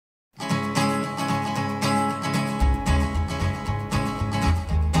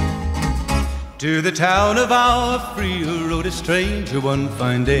To the town of Autry rode a stranger one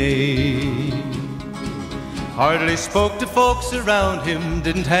fine day. Hardly spoke to folks around him,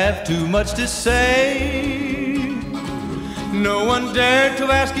 didn't have too much to say. No one dared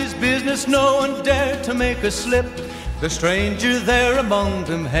to ask his business, no one dared to make a slip. The stranger there among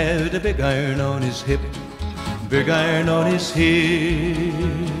them had a big iron on his hip, big iron on his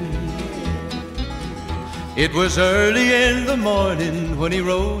hip. It was early in the morning when he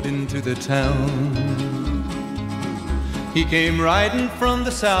rode into the town. He came riding from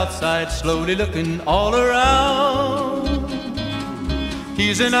the south side, slowly looking all around.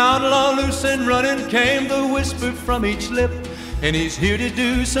 He's an outlaw, loose and running, came the whisper from each lip, and he's here to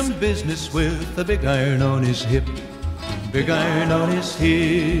do some business with a big iron on his hip, big iron on his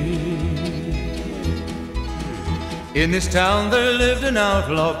hip. In this town there lived an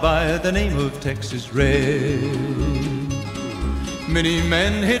outlaw by the name of Texas Red. Many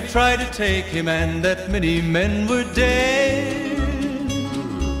men had tried to take him, and that many men were dead.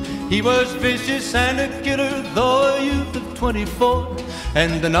 He was vicious and a killer, though a youth of 24,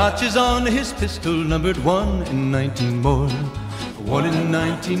 and the notches on his pistol numbered 1 in 19 more, 1 in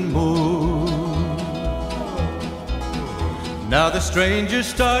 19 more. Now the stranger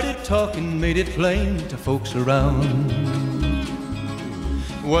started talking, made it plain to folks around.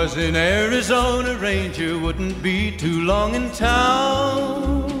 Was an Arizona ranger, wouldn't be too long in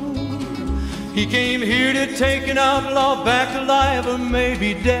town. He came here to take an outlaw back alive or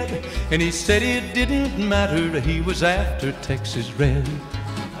maybe dead, and he said it didn't matter, he was after Texas Red,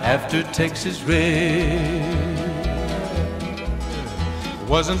 after Texas Red.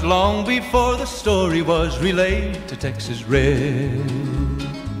 Wasn't long before the story was relayed to Texas Red.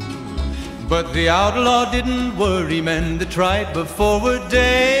 But the outlaw didn't worry men that tried before a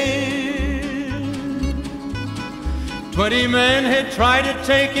day. 20 men had tried to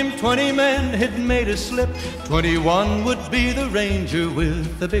take him, 20 men had made a slip. 21 would be the ranger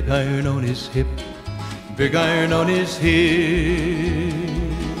with the big iron on his hip, big iron on his hip.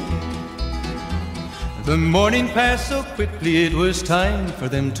 The morning passed so quickly, it was time for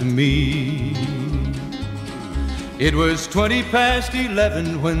them to meet. It was 20 past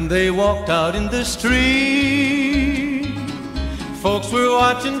 11 when they walked out in the street. Folks were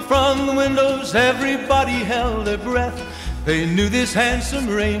watching from the windows, everybody held their breath. They knew this handsome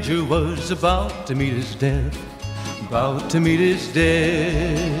ranger was about to meet his death, about to meet his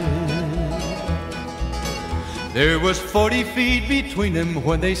death. There was 40 feet between them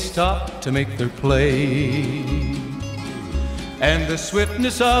when they stopped to make their play. And the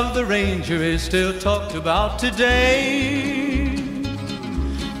swiftness of the ranger is still talked about today.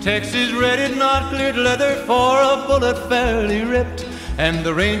 Texas Red had not cleared leather for a bullet fairly ripped, and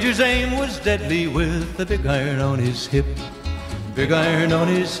the ranger's aim was deadly with the big iron on his hip, big iron on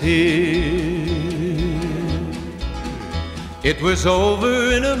his hip. It was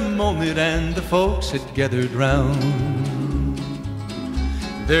over in a moment and the folks had gathered round.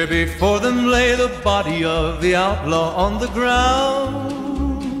 There before them lay the body of the outlaw on the ground.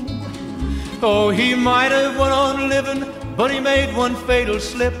 Oh, he might have went on living, but he made one fatal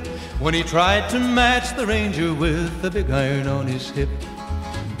slip when he tried to match the ranger with the big iron on his hip,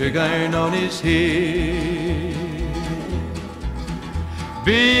 big iron on his hip.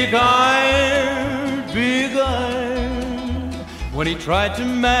 Big iron, big iron, when he tried to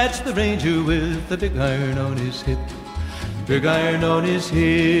match the ranger with the big iron on his hip, big iron on his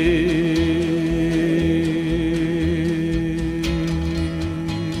hip.